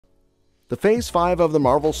The Phase 5 of the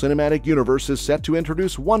Marvel Cinematic Universe is set to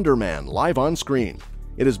introduce Wonder Man live on screen.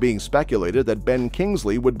 It is being speculated that Ben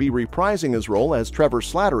Kingsley would be reprising his role as Trevor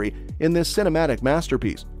Slattery in this cinematic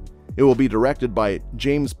masterpiece. It will be directed by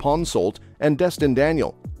James Ponsoldt and Destin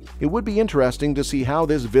Daniel. It would be interesting to see how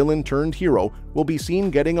this villain-turned-hero will be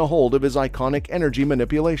seen getting a hold of his iconic energy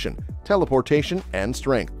manipulation, teleportation, and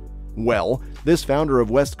strength. Well, this founder of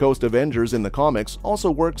West Coast Avengers in the comics also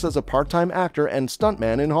works as a part-time actor and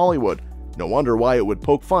stuntman in Hollywood. No wonder why it would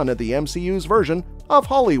poke fun at the MCU's version of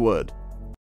Hollywood.